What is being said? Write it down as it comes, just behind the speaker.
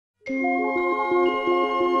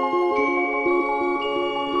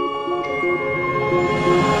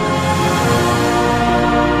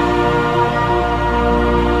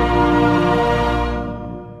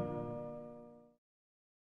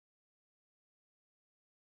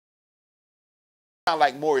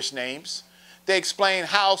Like Moorish names. They explain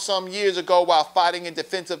how some years ago, while fighting in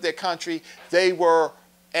defense of their country, they were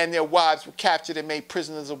and their wives were captured and made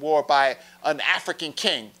prisoners of war by an African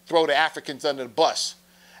king, throw the Africans under the bus.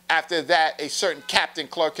 After that, a certain Captain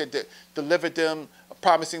Clark had delivered them,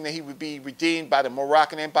 promising that he would be redeemed by the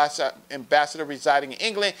Moroccan ambassador residing in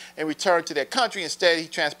England and return to their country. Instead, he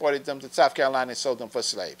transported them to South Carolina and sold them for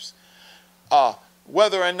slaves.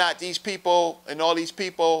 Whether or not these people and all these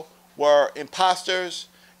people were imposters,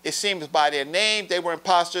 it seems by their name they were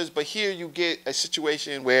imposters, but here you get a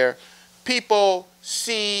situation where people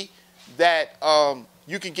see that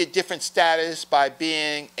you can get different status by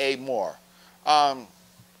being a Moor.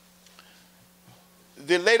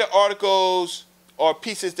 The later articles or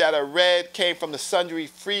pieces that I read came from the Sundry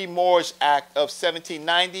Free Moors Act of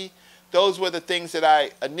 1790. Those were the things that I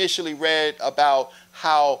initially read about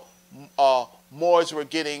how Moors were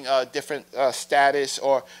getting different status,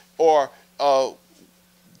 or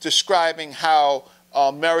describing how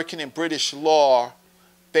American and British law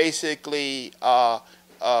basically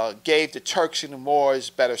gave the Turks and the Moors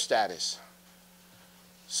better status.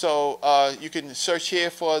 So you can search here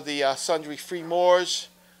for the Sundry Free Moors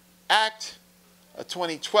Act of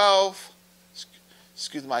 2012.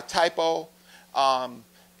 Excuse my typo.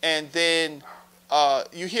 And then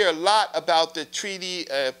you hear a lot about the treaty,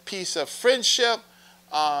 Peace of Friendship.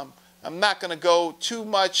 I'm not going to go too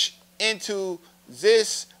much into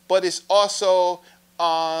this, but it's also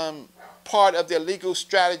part of their legal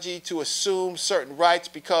strategy to assume certain rights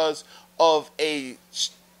because of a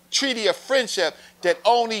treaty of friendship that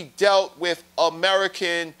only dealt with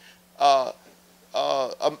American and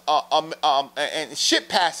ship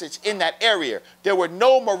passage in that area. There were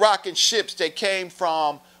no Moroccan ships that came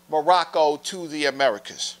from Morocco to the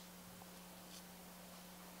Americas.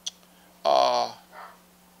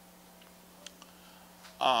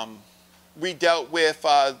 We dealt with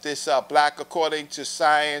this black according to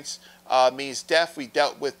science means deaf. We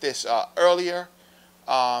dealt with this earlier.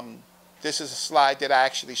 This is a slide that I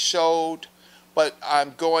actually showed, but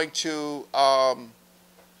I'm going to.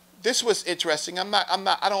 This was interesting.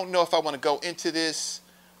 I don't know if I want to go into this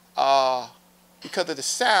because of the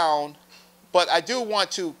sound, but I do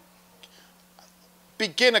want to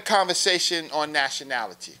begin a conversation on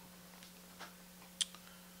nationality.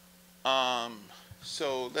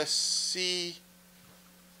 So let's see.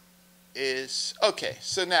 Okay,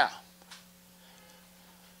 so now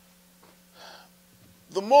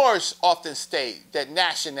the Moors often state that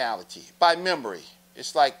nationality, by memory,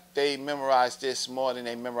 it's like they memorize this more than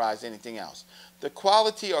they memorize anything else. The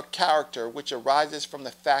quality or character which arises from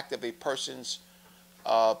the fact of a person's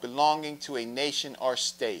belonging to a nation or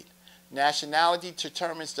state. Nationality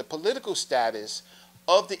determines the political status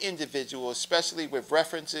of the individual, especially with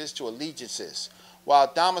references to allegiances,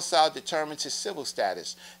 while domicile determines his civil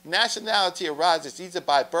status. Nationality arises either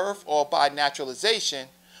by birth or by naturalization.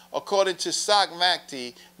 According to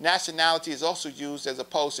Sagmati, nationality is also used as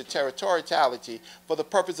opposed to territoriality for the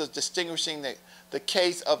purpose of distinguishing the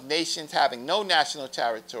case of nations having no national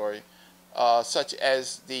territory, such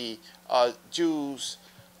as the Jews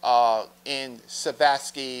in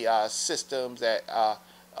Savatsky systems at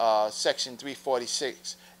Section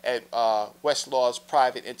 346 at Westlaw's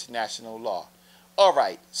private international law. All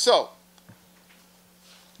right, so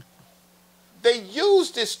they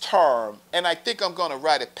use this term, and I think I'm going to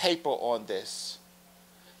write a paper on this.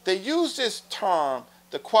 They use this term,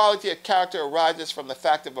 the quality of character arises from the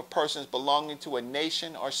fact of a person's belonging to a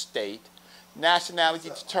nation or state. Nationality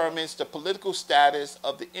determines the political status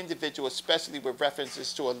of the individual, especially with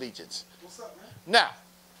references to allegiance. What's up, man? Now,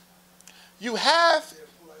 you have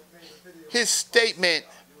his statement.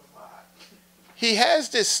 He has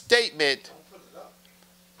this statement.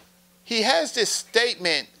 He has this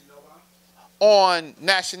statement on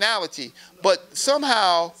nationality, but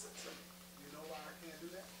somehow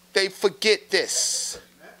they forget this.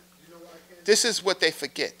 This is what they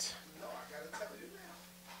forget.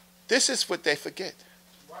 This is what they forget.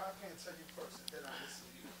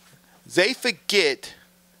 They forget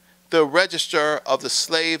the register of the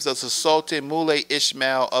slaves of the Sultan Moulay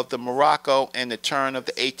Ismail of the Morocco in the turn of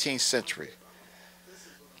the 18th century.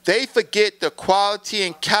 They forget the quality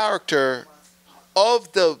and character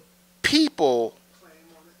of the people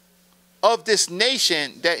of this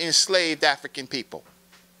nation that enslaved African people.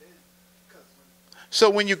 So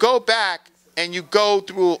when you go back and you go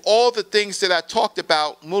through all the things that I talked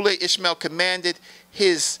about, Muley Ishmael commanded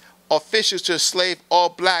his officials to enslave all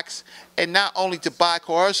blacks, and not only to buy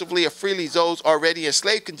coercively or freely those already in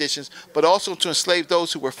slave conditions, but also to enslave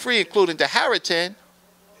those who were free, including the Harritan.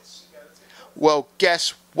 Well,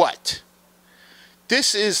 guess what?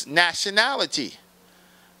 This is nationality.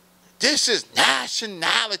 This is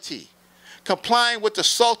nationality. Complying with the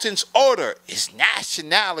Sultan's order is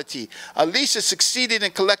nationality. Alicia succeeded in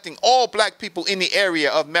collecting all black people in the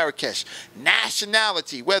area of Marrakesh.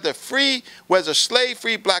 Nationality, whether free, whether slave,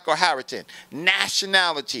 free, black, or Harritan.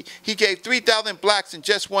 Nationality. He gave 3,000 blacks in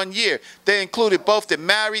just 1 year. They included both the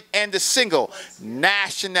married and the single.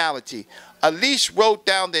 Nationality. Alicia wrote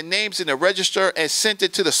down their names in the register and sent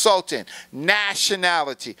it to the Sultan.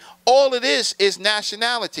 Nationality. All it is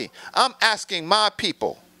nationality. I'm asking my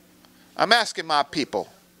people,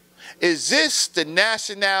 is this the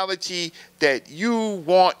nationality that you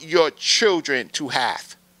want your children to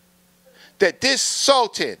have? That this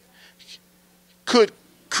Sultan could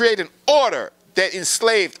create an order that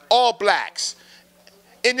enslaved all blacks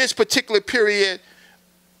in this particular period,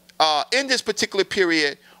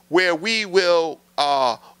 where we will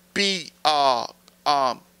be of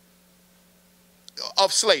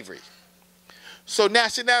slavery. So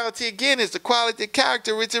nationality, again, is the quality of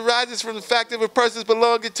character which arises from the fact of a person's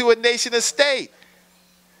belonging to a nation or state.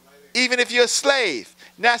 Even if you're a slave,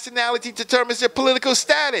 nationality determines their political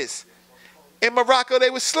status. In Morocco,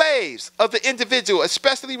 they were slaves of the individual,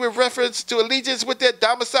 especially with reference to allegiance with their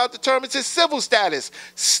domicile determines his civil status.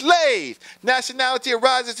 Slave. Nationality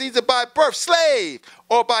arises either by birth, slave,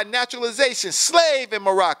 or by naturalization, slave in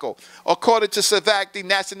Morocco. According to Savacti,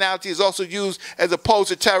 nationality is also used as opposed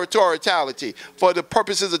to territoriality for the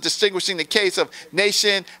purposes of distinguishing the case of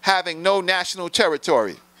nation having no national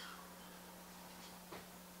territory.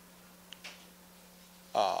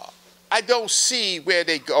 I don't see where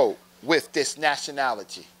they go with this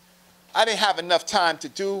nationality. I didn't have enough time to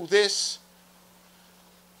do this.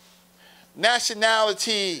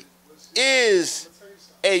 Nationality is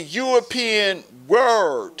a European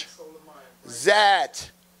word that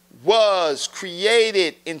was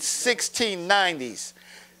created in 1690s.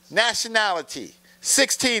 Nationality,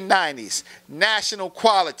 1690s, national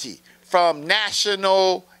quality, from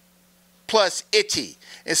national plus ity.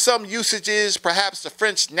 In some usages, perhaps the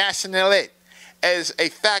French nationalité, as a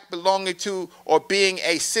fact belonging to or being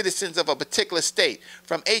a citizen of a particular state.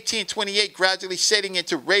 From 1828, gradually shading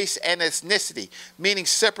into race and ethnicity, meaning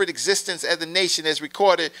separate existence as a nation, as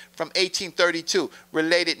recorded from 1832,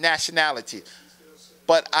 related nationality.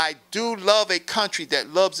 But I do love a country that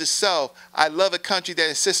loves itself. I love a country that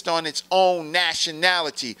insists on its own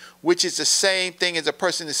nationality, which is the same thing as a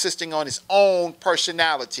person insisting on his own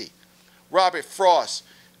personality. Robert Frost,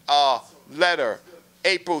 letter,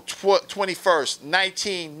 April 21st,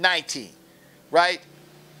 1919, right?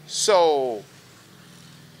 So,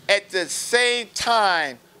 at the same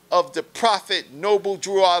time of the Prophet Noble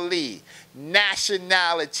Drew Ali,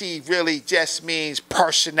 nationality really just means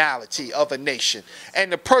personality of a nation.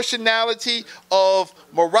 And the personality of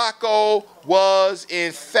Morocco was,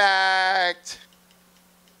 in fact,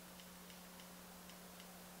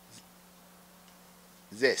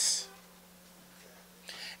 this.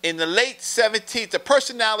 In the late 17th, the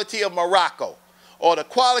personality of Morocco, or the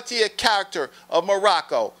quality of character of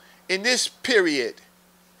Morocco, in this period,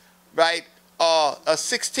 right,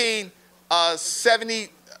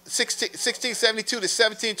 1672 to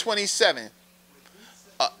 1727,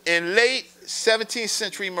 in late 17th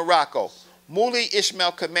century Morocco, Muley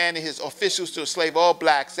Ishmael commanded his officials to enslave all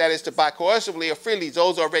blacks, that is, to buy coercively or freely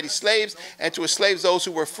those already slaves, and to enslave those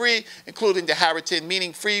who were free, including the Harritan,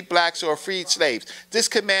 meaning free blacks or freed slaves. This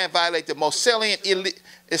command violated the most salient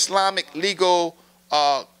Islamic legal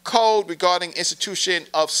code regarding institution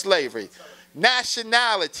of slavery.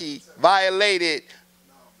 Nationality violated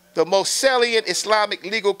the most salient Islamic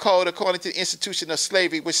legal code according to the institution of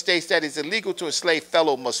slavery, which states that it's illegal to enslave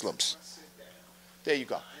fellow Muslims. There you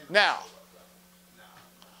go. Now,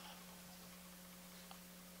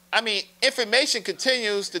 I mean, information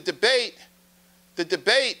continues. The debate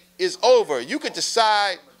is over. You could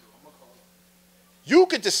decide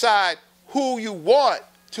who you want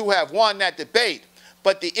to have won that debate,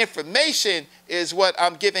 but the information is what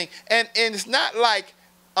I'm giving. And it's not like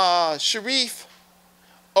Sharif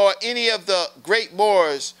or any of the great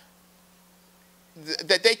Moors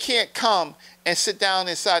that they can't come and sit down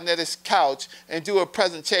inside Netta's couch and do a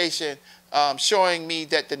presentation showing me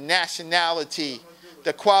that the nationality,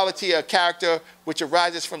 the quality of character which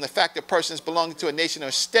arises from the fact that persons belonging to a nation or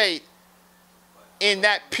state in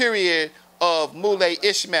that period of Muley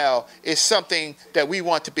Ishmael is something that we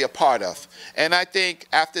want to be a part of? And I think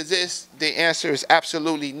after this, the answer is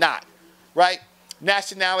absolutely not, right?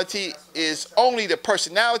 Nationality is only the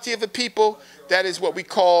personality of a people. That is what we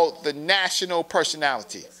call the national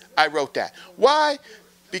personality. I wrote that. Why?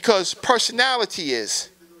 Because personality is,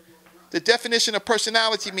 the definition of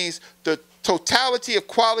personality means the totality of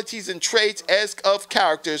qualities and traits as of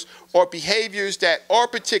characters or behaviors that are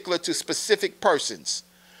particular to specific persons.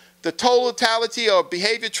 The totality of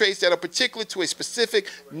behavior traits that are particular to a specific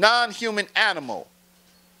non-human animal.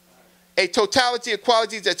 A totality of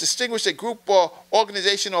qualities that distinguish a group or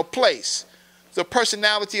organization or place. The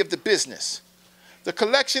personality of the business. The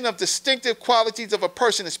collection of distinctive qualities of a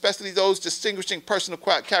person, especially those distinguishing personal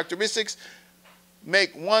characteristics,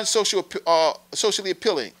 make one socially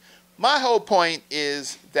appealing. My whole point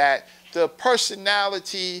is that the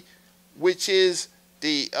personality, which is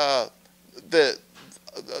the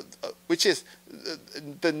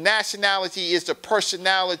nationality, is the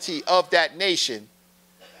personality of that nation.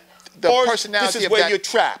 The personality this is where you're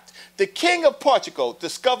trapped. The king of Portugal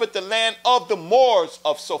discovered the land of the Moors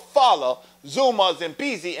of Sofala, Zuma,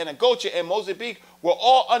 Zambezi, and Angola and Mozambique were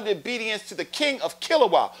all under obedience to the king of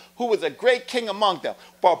Kilauea, who was a great king among them.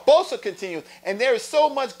 Barbosa continues, and there is so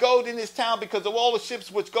much gold in this town because of all the ships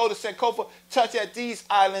which go to Sankofa touch at these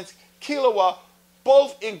islands, Kilauea,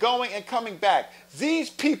 both in going and coming back. These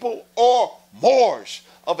people are Moors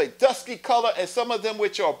of a dusky color, and some of them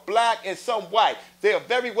which are black and some white. They are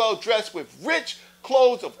very well dressed with rich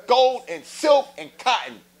clothes of gold and silk and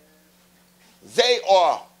cotton. They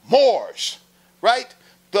are Moors, right?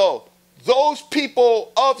 Though those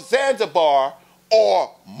people of Zanzibar are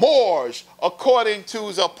Moors according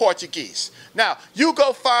to the Portuguese. Now, you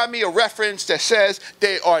go find me a reference that says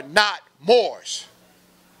they are not Moors.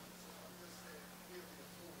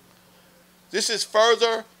 This is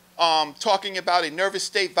further talking about a nervous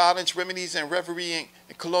state, violence, remedies, and reverie in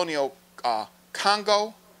colonial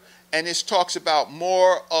Congo. And this talks about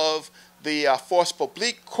more of the force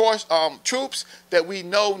publique troops that we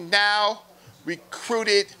know now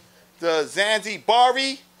recruited the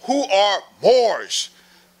Zanzibari, who are Moors,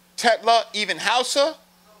 Tetla, even Hausa,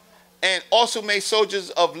 and also made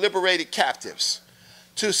soldiers of liberated captives.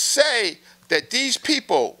 To say that these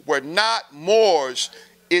people were not Moors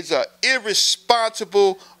is an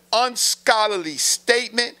irresponsible, unscholarly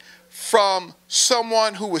statement from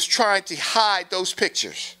someone who was trying to hide those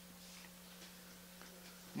pictures.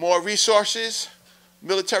 More resources,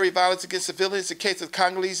 military violence against civilians, the case of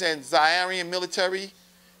Congolese and Zairian military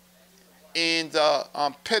in the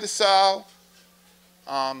Pedestal,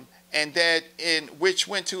 and that in which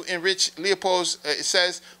went to enrich Leopold's, it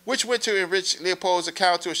says, which went to enrich Leopold's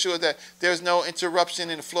account to ensure that there is no interruption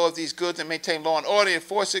in the flow of these goods and maintain law and order.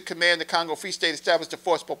 Enforce it, command the Congo Free State established the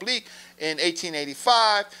Force Publique in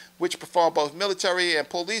 1885, which performed both military and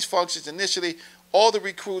police functions initially. All the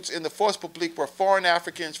recruits in the Force Publique were foreign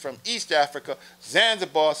Africans from East Africa,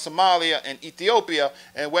 Zanzibar, Somalia, and Ethiopia,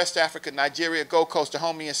 and West Africa, Nigeria, Gold Coast,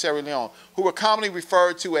 Dahomey, and Sierra Leone, who were commonly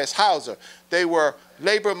referred to as Hausa. They were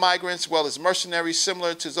labor migrants as well as mercenaries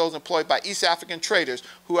similar to those employed by East African traders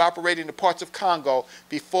who operated in the parts of Congo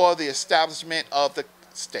before the establishment of the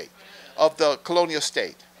state, of the colonial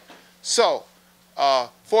state. So,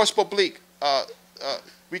 Force Publique,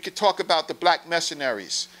 we could talk about the black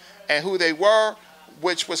mercenaries and who they were,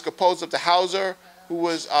 which was composed of the Hausa, who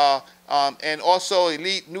was, and also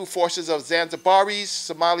elite new forces of Zanzibaris,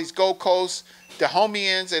 Somalis, Gold Coast,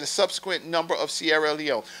 Dahomians, and a subsequent number of Sierra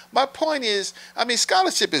Leone. My point is, I mean,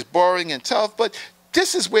 scholarship is boring and tough, but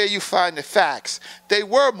this is where you find the facts. They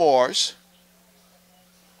were Moors.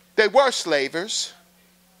 They were slavers.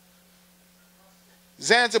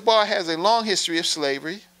 Zanzibar has a long history of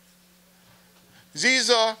slavery. These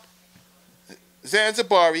are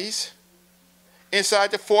Zanzibaris inside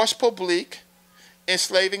the Force Publique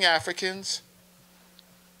enslaving Africans.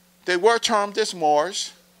 They were termed as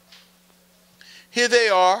Moors. Here they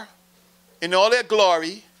are in all their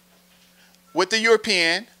glory with the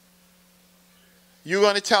European. You're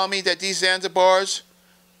going to tell me that these Zanzibars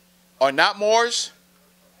are not Moors?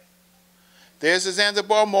 There's the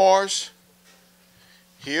Zanzibar Moors.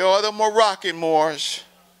 Here are the Moroccan Moors.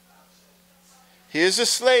 Here's a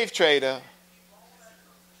slave trader.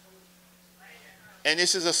 And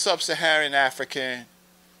this is a sub-Saharan African.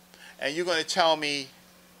 And you're going to tell me,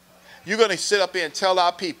 you're going to sit up here and tell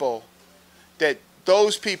our people that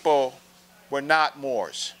those people were not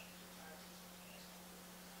Moors.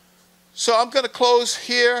 So I'm going to close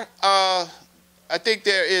here. I think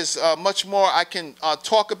there is much more I can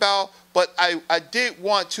talk about, but I did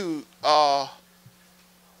want to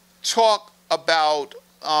talk about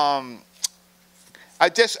I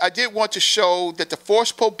did want to show that the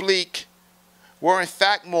force publique were in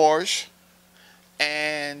fact Moors,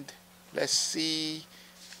 and let's see,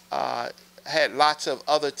 had lots of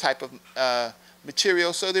other type of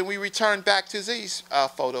material. So then we return back to these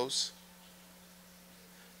photos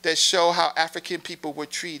that show how African people were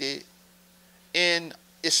treated in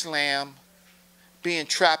Islam, being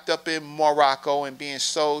trapped up in Morocco and being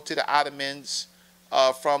sold to the Ottomans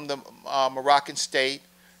from the Moroccan state,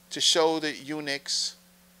 to show the eunuchs,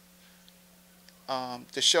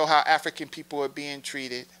 to show how African people are being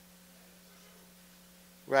treated,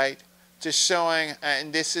 right? Just showing,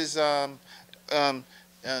 and this is I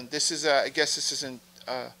guess this is in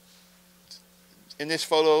this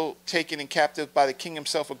photo, taken and captive by the king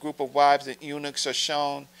himself. A group of wives and eunuchs are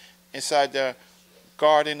shown inside the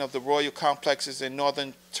garden of the royal complexes in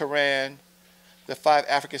northern Tehran. The 5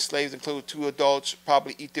 African slaves include 2 adults,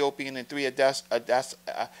 probably Ethiopian, and 3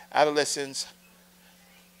 adolescents.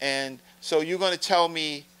 And so you're going to tell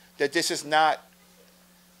me that this is not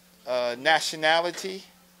nationality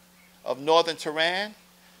of northern Tehran?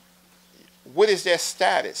 What is their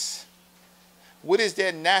status? What is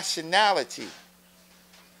their nationality?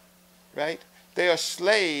 Right? They are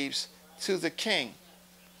slaves to the king.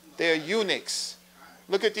 They are eunuchs.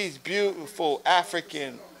 Look at these beautiful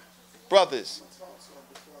African brothers.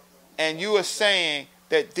 And you are saying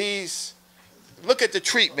that these, look at the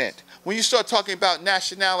treatment. When you start talking about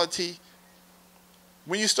nationality,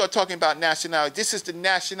 this is the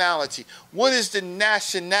nationality. What is the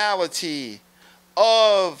nationality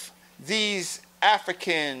of these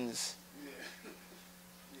Africans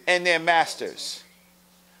and their masters?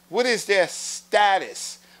 What is their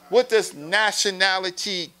status? What does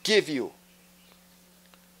nationality give you?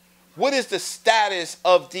 What is the status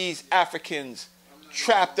of these Africans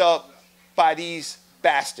trapped up by these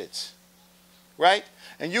bastards? Right?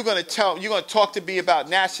 And you're going to talk to me about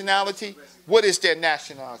nationality? What is their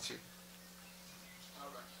nationality?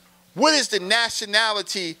 What is the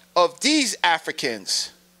nationality of these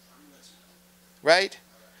Africans? Right?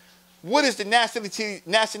 What is the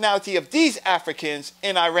nationality of these Africans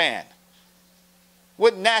in Iran?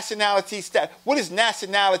 What nationality what does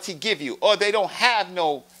nationality give you? Or they don't have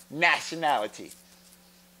no nationality.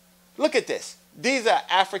 Look at this. These are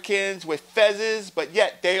Africans with fezzes, but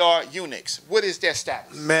yet they are eunuchs. What is their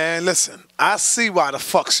status? Man, listen, I see why the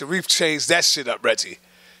fuck Sharif changed that shit up, Reggie.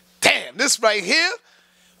 Damn, this right here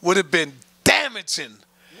would have been damaging.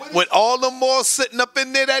 With all the Moors sitting up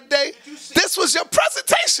in there that day, this was your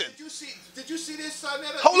presentation. Did you see this,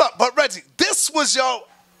 Sarnetta? Hold up, but Reggie, this was your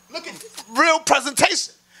real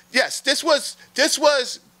presentation. Yes, this was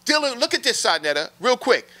dealing. Look at this, Sarnetta, real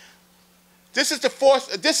quick. This is the force.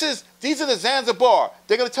 These are the Zanzibar.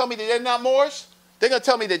 They're gonna tell me that they're not Moors. They're gonna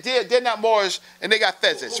tell me that they're not Moors and they got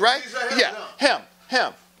fezzes, right? Yeah,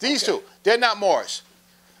 him. These two, they're not Moors.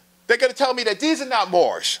 They're gonna tell me that these are not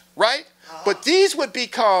Moors, right? But these would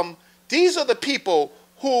become. These are the people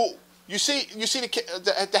who you see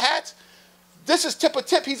the hats. This is Tip of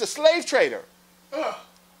Tip. He's a slave trader,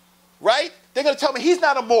 right? They're gonna tell me he's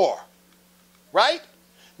not a Moor, right?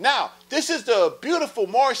 Now, this is the beautiful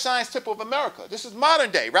Moorish science tip of America. This is modern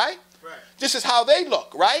day, right? Right. This is how they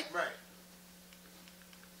look, right? Right.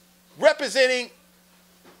 Representing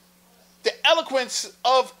the eloquence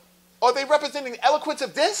of, are they representing the eloquence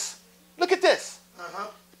of this? Look at this.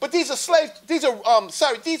 But these are slaves, these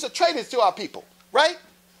are traitors to our people, right?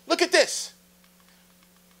 Look at this.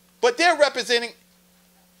 But they're representing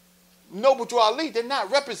Noble Drew Ali. They're not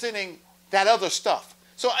representing that other stuff.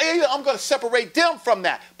 So I'm going to separate them from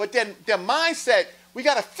that. But then their mindset, we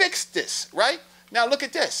got to fix this, right? Now look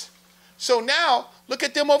at this. So now look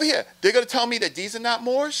at them over here. They're going to tell me that these are not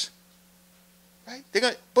Moors, right?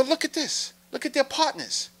 But look at this. Look at their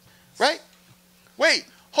partners, right? Wait,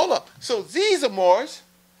 hold up. So these are Moors.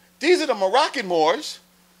 These are the Moroccan Moors,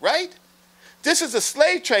 right? This is a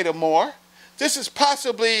slave trader Moor. This is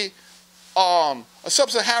possibly a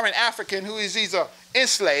sub-Saharan African who is either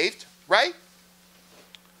enslaved, right?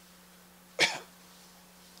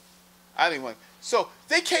 Anyway, so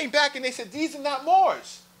they came back and they said, these are not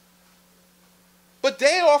Moors. But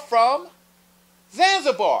they are from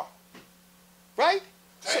Zanzibar, right?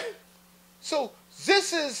 So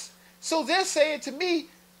they're saying to me,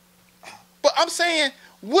 but I'm saying,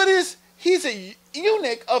 he's a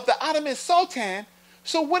eunuch of the Ottoman Sultan,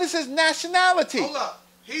 so what is his nationality? Hold up,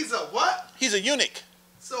 he's a what? He's a eunuch.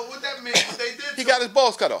 So what that means, what they did he got his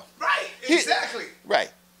balls cut off. Right, exactly.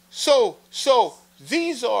 Right. So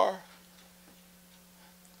these are,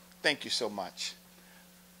 thank you so much.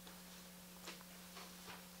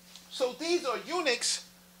 So these are eunuchs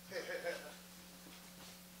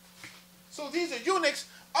So these are eunuchs.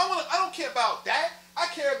 I don't care about that. I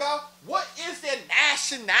care about what is their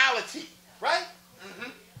nationality, right?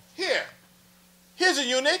 Here's a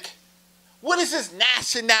eunuch. What is his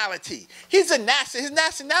nationality? His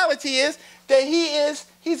nationality is that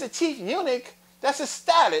he's a chief eunuch. That's the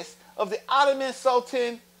status of the Ottoman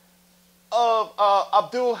Sultan of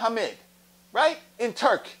Abdul Hamid, right? In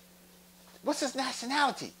Turkey. What's his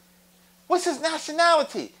nationality? What's his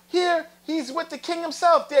nationality? Here, he's with the king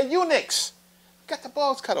himself. They're eunuchs. Got the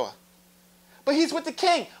balls cut off. But he's with the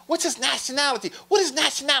king. What's his nationality? What does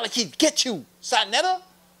nationality get you, Sarnetta?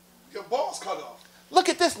 Your balls cut off. Look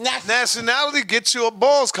at this nationality gets your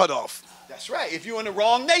balls cut off. That's right, if you're in the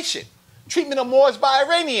wrong nation. Treatment of Moors by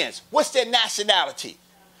Iranians. What's their nationality?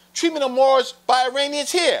 Treatment of Moors by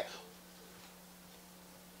Iranians here.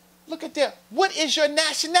 Look at that. What is your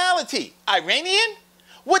nationality? Iranian?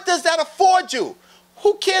 What does that afford you?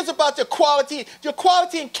 Who cares about your quality? Your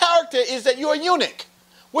quality and character is that you're a eunuch.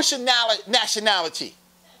 What's your nationality?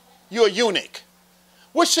 You're a eunuch.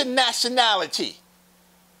 What's your nationality?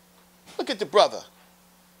 Look at the brother.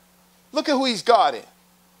 Look at who he's guarding.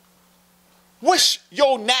 What's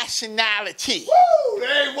your nationality? Woo! They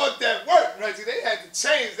ain't want that work, Reggie. They had to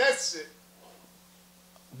change that shit.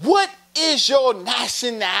 What is your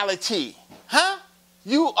nationality? Huh?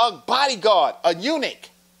 You a bodyguard, a eunuch,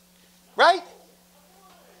 right?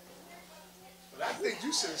 But I think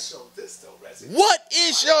you should have showed this though, Reggie. What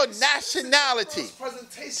is your nationality? This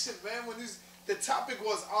presentation, man, when the topic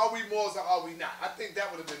was, are we Moors or are we not? I think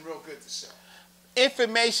that would have been real good to show.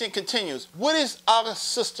 Information continues. What is our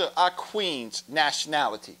sister, our queen's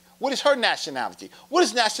nationality? What is her nationality? What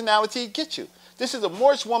does nationality get you? This is a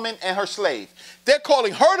Moorish woman and her slave. They're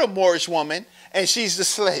calling her the Moorish woman and she's the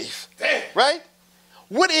slave. Damn. Right?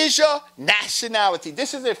 What is your nationality?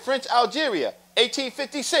 This is in French Algeria,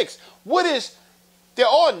 1856. They're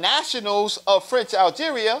all nationals of French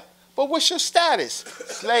Algeria, but what's your status?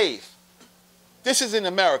 Slave. This is in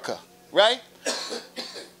America, right?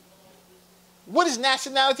 What does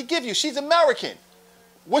nationality give you? She's American.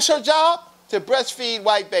 What's her job? To breastfeed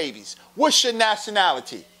white babies. What's your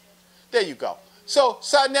nationality? There you go. So,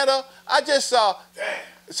 Sarnetta,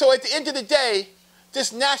 so at the end of the day,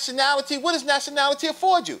 this nationality, what does nationality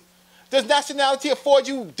afford you? Does nationality afford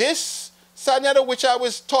you this, Sarnetta, which I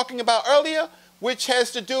was talking about earlier, which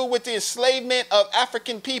has to do with the enslavement of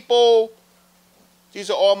African people? These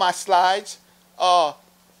are all my slides. I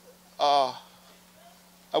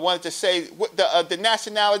wanted to say the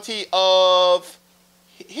nationality of,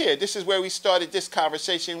 here, this is where we started this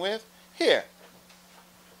conversation with, here.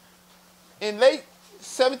 In late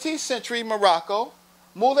 17th century Morocco,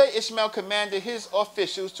 Moulay Ismail commanded his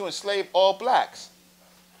officials to enslave all blacks.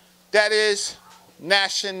 That is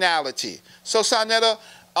nationality. So, Sarnetta,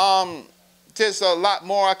 there's a lot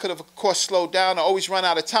more I could have, of course, slowed down. I always run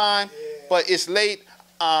out of time, but it's late.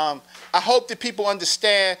 I hope that people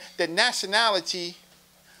understand that nationality,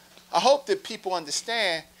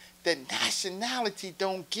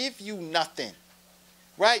 don't give you nothing,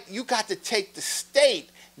 right? You got to take the state.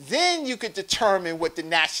 Then you could determine what the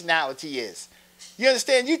nationality is. You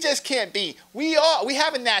understand? You just can't be. We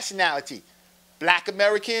have a nationality. Black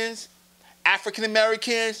Americans, African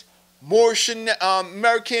Americans, Moorish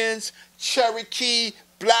Americans, Cherokee,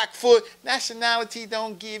 Blackfoot. Nationality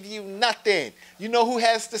don't give you nothing. You know who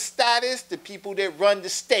has the status? The people that run the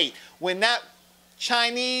state. When that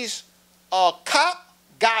Chinese cop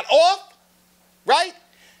got off, right?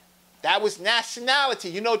 That was nationality.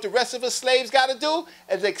 You know what the rest of us slaves got to do?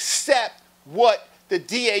 Is accept what the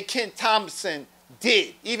D.A. Kent Thompson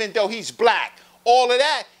did, even though he's black. All of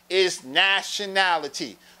that is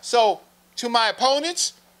nationality. So, to my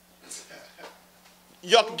opponents,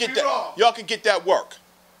 y'all can get that. Y'all can get that work.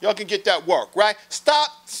 Y'all can get that work, right? Start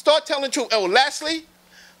telling the truth. Oh, lastly,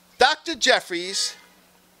 Dr. Jeffries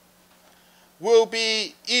will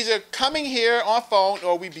be either coming here on phone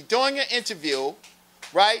or we'll be doing an interview,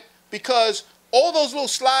 right? Because all those little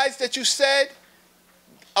slides that you said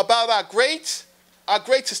about our greats are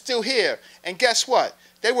still here. And guess what?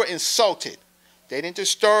 They were insulted. They didn't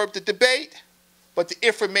disturb the debate, but the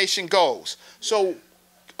information goes. So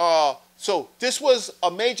this was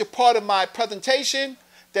a major part of my presentation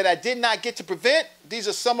that I did not get to prevent. These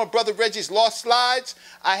are some of Brother Reggie's lost slides.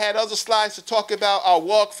 I had other slides to talk about our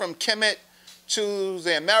walk from Kemet to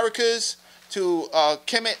the Americas, to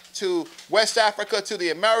Kemet to West Africa to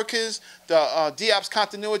the Americas, the Diop's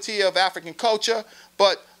continuity of African culture,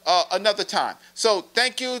 but another time. So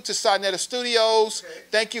thank you to Sarnetta Studios. Okay.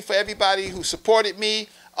 Thank you for everybody who supported me.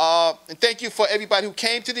 And thank you for everybody who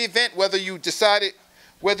came to the event, whether you decided,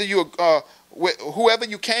 whoever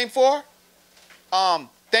you came for.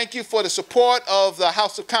 Thank you for the support of the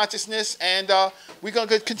House of Consciousness, and we're going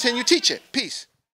to continue teaching. Peace.